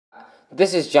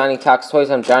This is Johnny Talks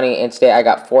Toys. I'm Johnny, and today I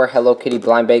got 4 Hello Kitty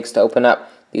blind bags to open up.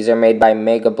 These are made by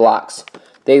Bloks.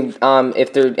 They,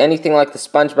 if they're anything like the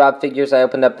SpongeBob figures I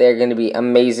opened up, they're going to be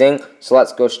amazing. So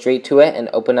let's go straight to it and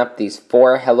open up these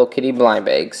 4 Hello Kitty blind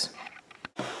bags.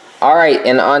 Alright,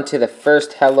 and on to the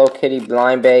first Hello Kitty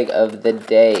blind bag of the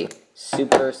day.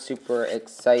 Super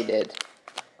excited.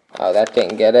 Oh, that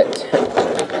didn't get it.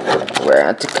 We're going to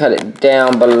have to cut it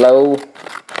down below.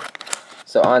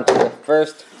 So on to the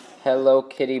first Hello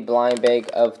Kitty blind bag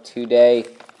of today.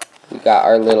 We got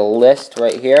our little list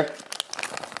right here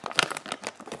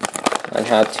on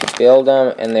how to build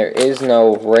them, and there is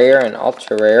no rare and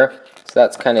ultra rare, so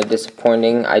that's kind of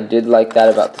disappointing. I did like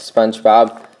that about the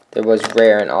SpongeBob. There was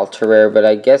rare and ultra rare, but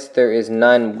I guess there is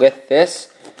none with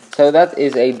this, so that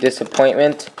is a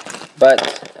disappointment.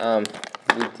 But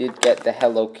we did get the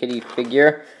Hello Kitty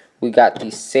figure. We got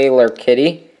the Sailor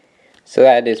Kitty, so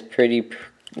that is pretty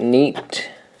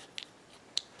neat.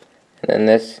 And then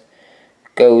this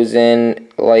goes in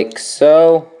like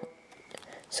so.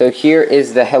 So here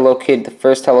is the Hello Kitty, the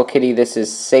first Hello Kitty. This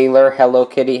is Sailor Hello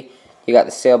Kitty. You got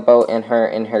the sailboat and her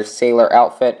in her sailor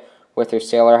outfit with her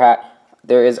sailor hat.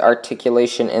 There is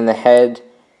articulation in the head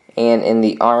and in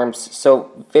the arms.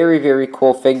 So very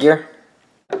cool figure.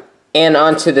 And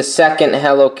onto the second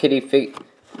Hello Kitty figure.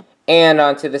 And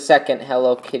onto the second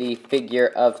Hello Kitty figure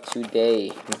of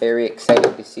today. I'm very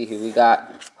excited to see who we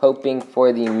got. Hoping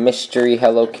for the mystery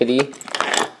Hello Kitty,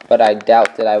 but I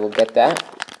doubt that I will get that.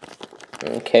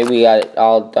 Okay, we got it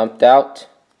all dumped out.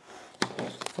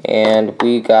 And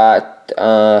we got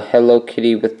Hello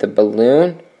Kitty with the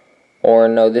balloon. Or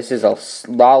no, this is a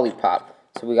lollipop.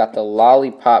 So we got the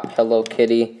lollipop Hello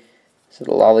Kitty. So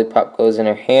the lollipop goes in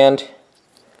her hand.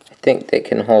 I think they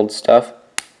can hold stuff.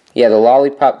 Yeah, the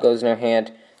lollipop goes in her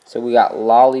hand. So we got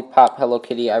lollipop Hello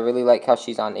Kitty. I really like how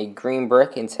she's on a green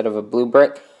brick instead of a blue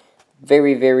brick.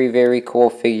 Very cool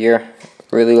figure.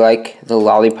 Really like the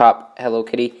lollipop Hello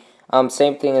Kitty.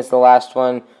 Same thing as the last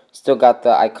one. Still got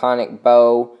the iconic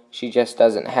bow. She just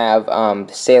doesn't have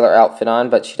the sailor outfit on,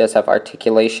 but she does have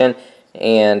articulation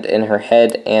and in her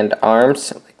head and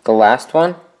arms, like the last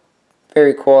one.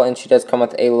 Very cool, and she does come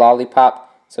with a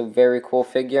lollipop. So very cool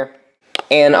figure.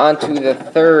 And on to the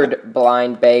third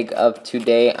blind bag of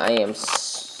today. I am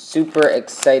super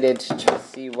excited to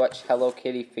see which Hello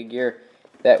Kitty figure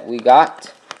that we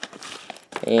got.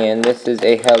 And this is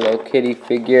a Hello Kitty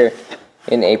figure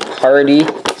in a party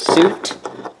suit.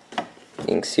 You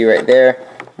can see right there.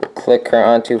 We'll click her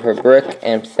onto her brick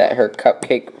and set her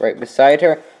cupcake right beside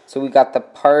her. So we got the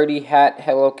party hat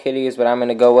Hello Kitty is what I'm going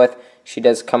to go with. She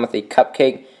does come with a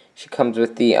cupcake. She comes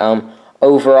with the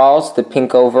overalls, the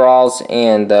pink overalls,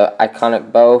 and the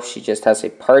iconic bow. She just has a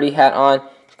party hat on.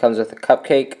 She comes with a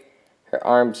cupcake. Her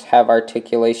arms have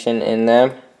articulation in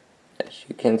them, as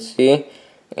you can see,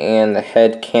 and the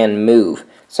head can move.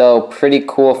 So pretty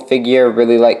cool figure,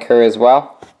 really like her as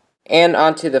well. And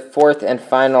on to the fourth and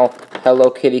final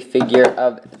Hello Kitty figure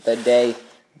of the day.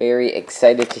 Very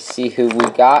excited to see who we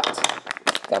got.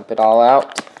 Dump it all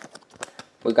out.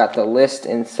 We got the list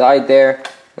inside there.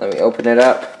 Let me open it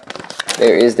up.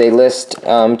 There is a list,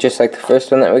 just like the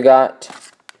first one that we got.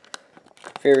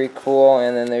 Very cool.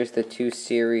 And then there's the 2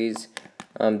 series.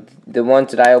 The ones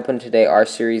that I opened today are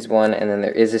Series 1, and then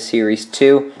there is a Series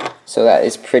 2. So that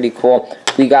is pretty cool.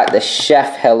 We got the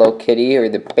Chef Hello Kitty, or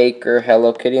the Baker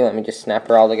Hello Kitty. Let me just snap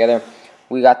her all together.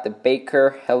 We got the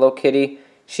Baker Hello Kitty.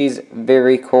 She's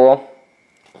very cool.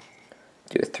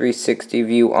 Do a 360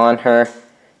 view on her.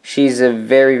 She's a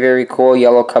very cool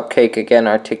yellow cupcake. Again,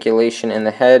 articulation in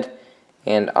the head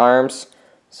and arms.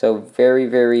 So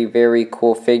very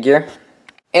cool figure.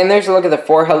 And there's a look at the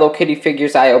 4 Hello Kitty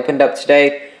figures I opened up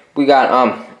today. We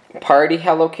got Party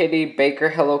Hello Kitty, Baker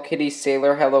Hello Kitty,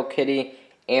 Sailor Hello Kitty,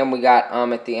 and we got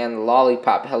at the end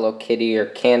Lollipop Hello Kitty or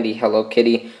Candy Hello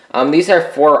Kitty. These are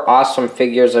 4 awesome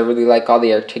figures. I really like all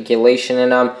the articulation in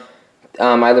them.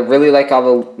 I really like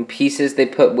all the pieces they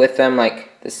put with them,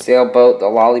 like the sailboat, the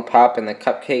lollipop, and the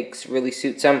cupcakes really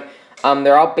suits them.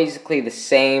 They're all basically the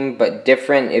same but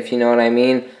different, if you know what I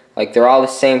mean. Like, they're all the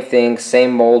same thing,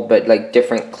 same mold, but like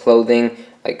different clothing,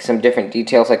 like some different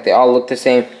details. Like, they all look the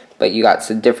same, but you got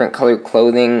some different colored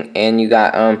clothing, and you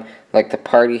got like the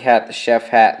party hat, the chef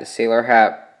hat, the sailor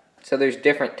hat. So there's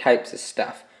different types of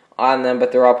stuff on them,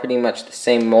 but they're all pretty much the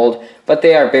same mold. But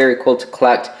they are very cool to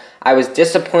collect. I was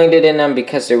disappointed in them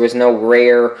because there was no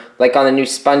rare, like on the new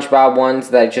SpongeBob ones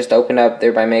that I just opened up.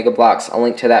 They're by Bloks. A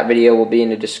link to that video will be in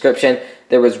the description.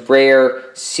 There was rare,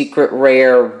 secret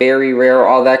rare, very rare,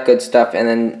 all that good stuff, and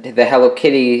then the Hello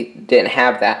Kitty didn't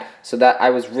have that. So that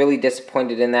I was really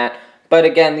disappointed in that. But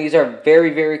again, these are very,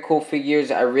 very cool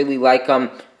figures. I really like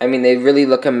them. I mean, they really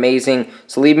look amazing.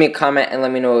 So leave me a comment and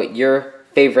let me know what your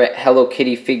favorite Hello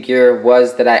Kitty figure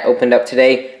was that I opened up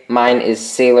today. Mine is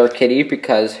Sailor Kitty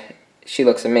because she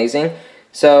looks amazing.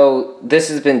 So this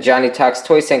has been Johnny Talks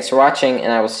Toys. Thanks for watching,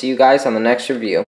 and I will see you guys on the next review.